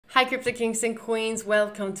Hi crypto kings and queens,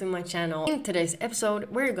 welcome to my channel. In today's episode,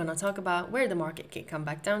 we're gonna talk about where the market can come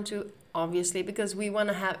back down to, obviously because we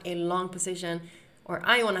wanna have a long position, or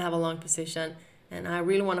I wanna have a long position, and I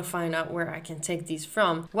really wanna find out where I can take these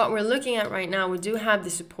from. What we're looking at right now, we do have the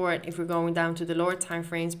support if we're going down to the lower time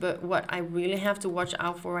frames, but what I really have to watch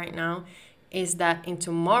out for right now is that in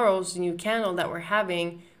tomorrow's new candle that we're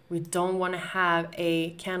having, we don't wanna have a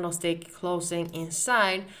candlestick closing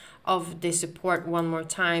inside of the support one more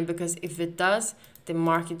time, because if it does, the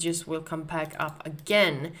market just will come back up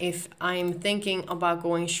again. If I'm thinking about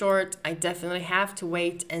going short, I definitely have to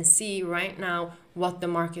wait and see right now what the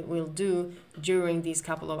market will do during these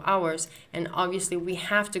couple of hours. And obviously we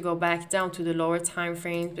have to go back down to the lower time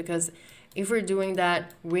frames, because if we're doing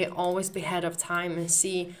that, we always be ahead of time and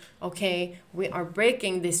see, okay, we are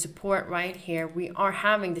breaking this support right here. We are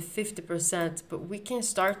having the 50%, but we can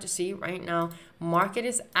start to see right now, market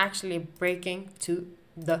is actually breaking to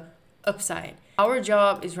the upside. Our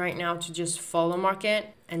job is right now to just follow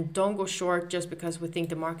market and don't go short just because we think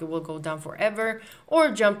the market will go down forever,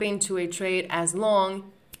 or jump into a trade as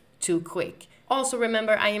long too quick. Also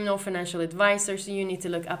remember, I am no financial advisor, so you need to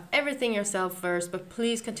look up everything yourself first, but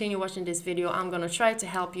please continue watching this video. I'm gonna try to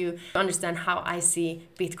help you understand how I see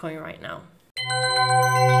Bitcoin right now.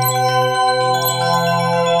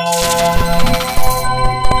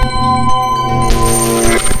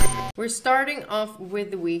 We're starting off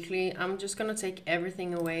with the weekly. I'm just gonna take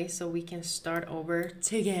everything away so we can start over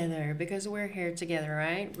together, because we're here together,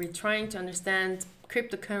 right? We're trying to understand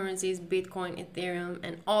cryptocurrencies, Bitcoin, Ethereum,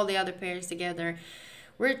 and all the other pairs together.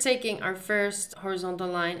 We're taking our first horizontal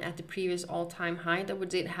line at the previous all-time high that we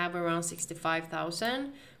did have around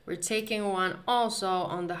 65,000. We're taking one also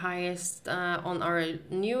on the highest, on our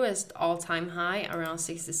newest all-time high around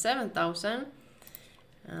 67,000.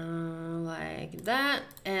 Like that.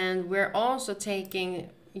 And we're also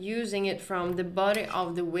using it from the body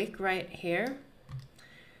of the wick right here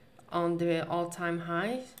on the all-time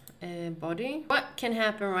high body. What can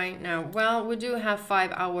happen right now? Well, we do have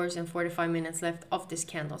 5 hours and 45 minutes left of this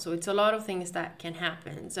candle, so it's a lot of things that can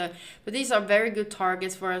happen. So, but these are very good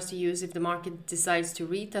targets for us to use if the market decides to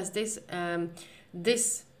retest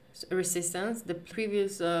this resistance, the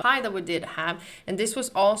previous high that we did have. And this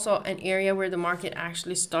was also an area where the market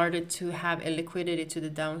actually started to have a liquidity to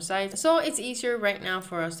the downside, so it's easier right now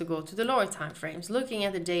for us to go to the lower time frames. Looking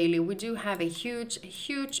at the daily, we do have a huge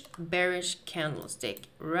bearish candlestick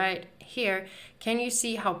right here. Can you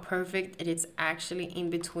see how perfect it is actually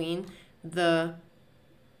in between the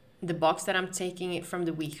box that I'm taking it from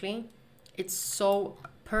the weekly? It's so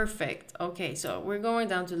perfect. Okay, so we're going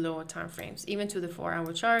down to lower time frames, even to the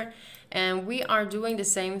 4-hour chart, and we are doing the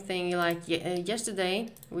same thing like yesterday.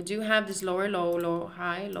 We do have this lower low, lower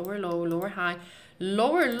high, lower low, lower high,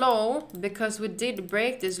 lower low, because we did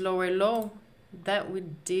break this lower low that we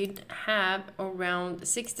did have around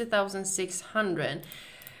 60,600,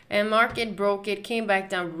 and market broke it, came back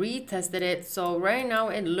down, retested it. So right now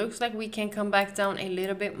it looks like we can come back down a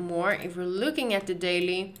little bit more. If we're looking at the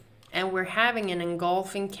daily, and we're having an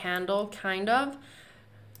engulfing candle, kind of.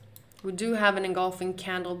 We do have an engulfing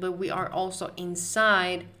candle, but we are also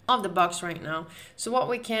inside of the box right now. So what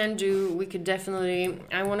we can do, we could definitely,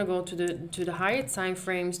 I want to go to the higher time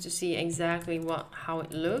frames to see exactly how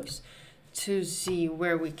it looks, to see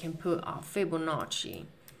where we can put our Fibonacci.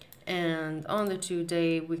 And on the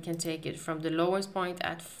 2-day, we can take it from the lowest point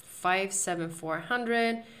at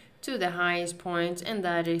 5,7400 to the highest point, and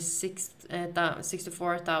that is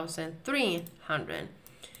 64,300.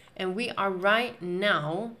 And we are right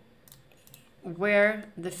now where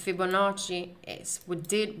the Fibonacci is. We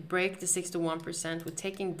did break the 61%. We're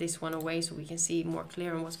taking this one away so we can see more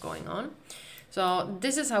clear on what's going on. So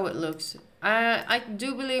this is how it looks. I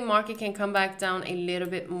do believe market can come back down a little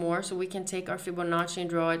bit more, so we can take our Fibonacci and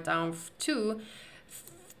draw it down to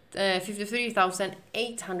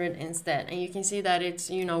 53,800 instead. And you can see that it's,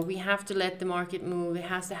 you know, we have to let the market move. It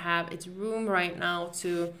has to have its room right now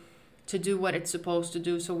to do what it's supposed to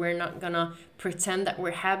do. So we're not gonna pretend that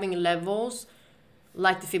we're having levels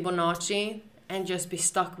like the Fibonacci and just be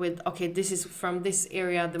stuck with, okay, this is from this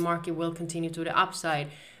area, the market will continue to the upside.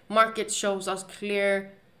 Market shows us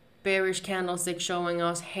clear bearish candlestick showing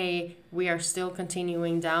us, hey, we are still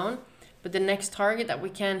continuing down. But the next target that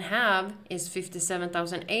we can have is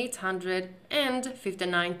 57,800 and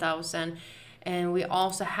 59,000. And we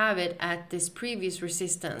also have it at this previous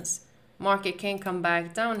resistance. Market can come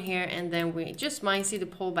back down here, and then we just might see the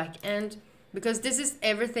pullback end. because this is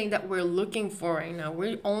everything that we're looking for right now.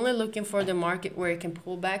 We're only looking for the market where it can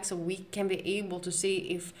pull back, so we can be able to see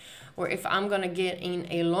if I'm gonna get in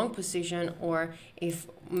a long position, or if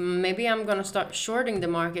maybe I'm gonna start shorting the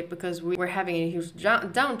market because we're having a huge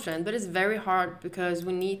downtrend. But it's very hard because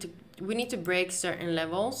we need to break certain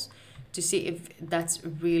levels to see if that's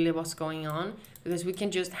really what's going on, because we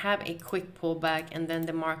can just have a quick pullback and then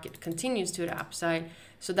the market continues to the upside.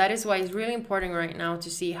 So that is why it's really important right now to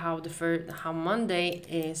see how how Monday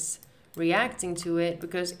is reacting to it,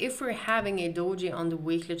 because if we're having a doji on the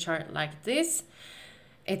weekly chart like this,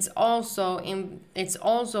 it's also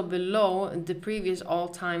below the previous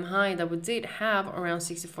all-time high that we did have around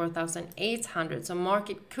 64,800. So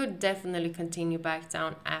market could definitely continue back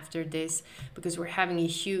down after this, because we're having a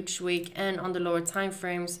huge week, and on the lower time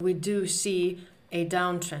frames we do see a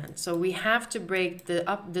downtrend. So we have to break the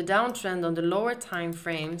downtrend on the lower time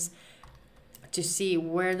frames to see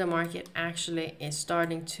where the market actually is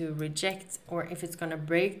starting to reject, or if it's going to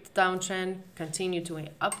break the downtrend, continue to an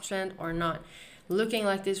uptrend or not. Looking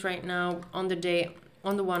like this right now on the day,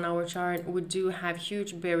 on the 1 hour chart, we do have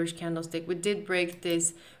huge bearish candlestick. We did break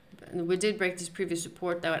this previous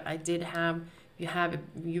support that I did have.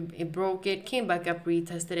 It broke it, came back up,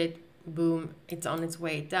 retested it, boom, it's on its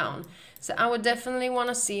way down. So I would definitely want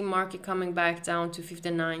to see market coming back down to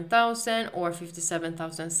 59,000 or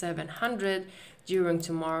 57,700 during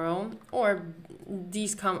tomorrow or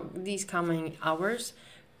these coming hours.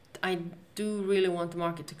 I do really want the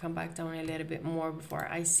market to come back down a little bit more before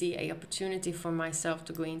I see a opportunity for myself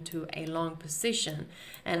to go into a long position.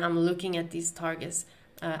 And I'm looking at these targets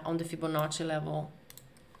on the Fibonacci level,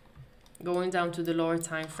 going down to the lower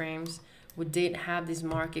time frames. We did have this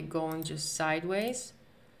market going just sideways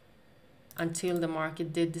until the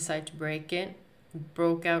market did decide to break it,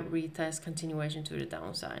 broke out, retest, continuation to the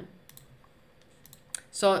downside.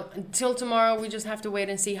 So until tomorrow, we just have to wait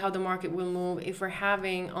and see how the market will move. If we're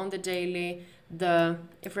having on the daily,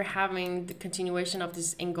 if we're having the continuation of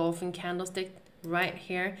this engulfing candlestick right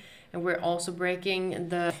here, and we're also breaking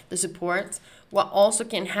the support, what also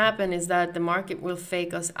can happen is that the market will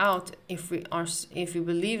fake us out if we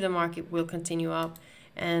believe the market will continue up,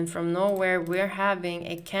 and from nowhere we're having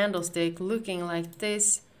a candlestick looking like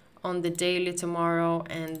this on the daily tomorrow,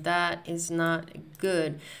 and that is not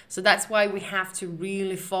good. So that's why we have to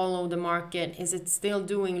really follow the market. Is it still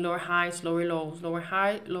doing lower highs, lower lows, lower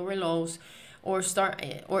high, lower lows, or is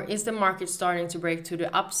the market starting to break to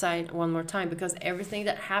the upside one more time? Because everything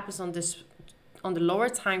that happens on the lower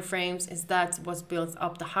time frames is that what builds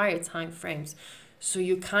up the higher time frames. So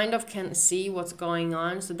you kind of can see what's going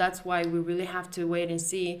on. So that's why we really have to wait and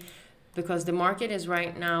see, because the market is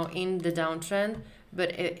right now in the downtrend.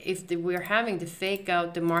 But if we're having the fake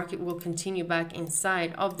out, the market will continue back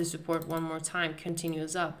inside of the support one more time,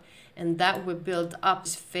 continues up. And that will build up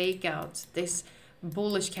this fake out, this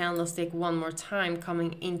bullish candlestick one more time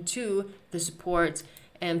coming into the support,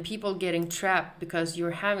 and people getting trapped because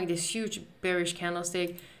you're having this huge bearish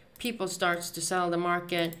candlestick. People starts to sell the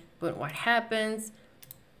market, but what happens?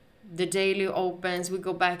 The daily opens, we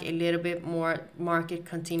go back a little bit more, market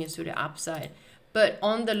continues to the upside. But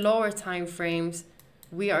on the lower time frames,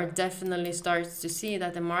 we are definitely starting to see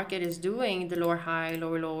that the market is doing the lower high,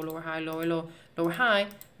 lower low, lower high, lower low, lower high,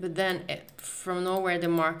 but then from nowhere the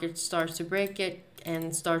market starts to break it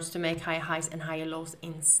and starts to make high highs and higher lows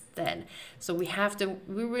instead. So we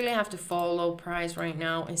really have to follow price right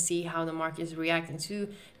now and see how the market is reacting to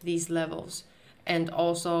these levels. And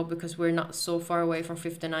also because we're not so far away from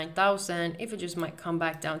 59,000, if it just might come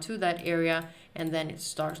back down to that area, and then it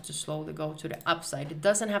starts to slowly go to the upside. It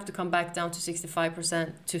doesn't have to come back down to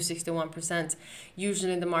 65% to 61%.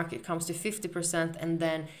 Usually the market comes to 50%, and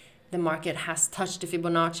then the market has touched the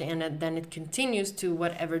Fibonacci, and then it continues to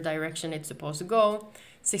whatever direction it's supposed to go.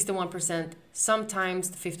 61%, sometimes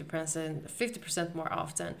 50% more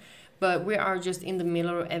often. But we are just in the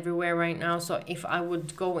middle everywhere right now. So if I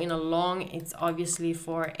would go in a long, it's obviously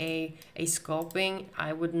for a scalping.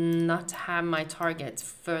 I would not have my targets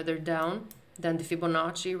further down than the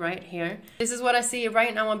Fibonacci right here. This is what I see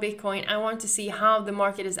right now on Bitcoin. I want to see how the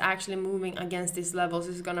market is actually moving against these levels.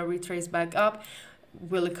 Is it going to retrace back up?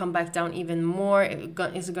 Will it come back down even more?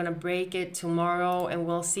 Is it going to break it tomorrow? And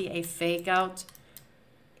we'll see a fake out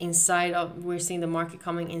inside of, we're seeing the market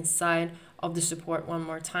coming inside of the support one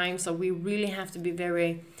more time. So we really have to be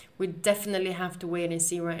we definitely have to wait and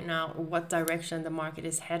see right now what direction the market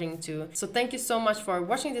is heading to. So thank you so much for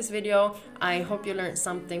watching this video. I hope you learned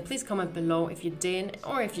something. Please comment below if you did,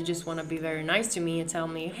 or if you just want to be very nice to me and tell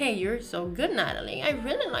me, hey, you're so good, Natalie, I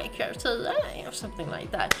really like you today, or something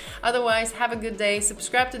like that. Otherwise, have a good day.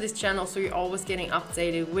 Subscribe to this channel so you're always getting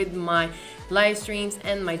updated with my live streams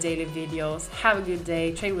and my daily videos. Have a good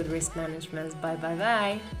day. Trade with risk management. Bye bye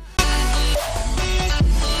bye.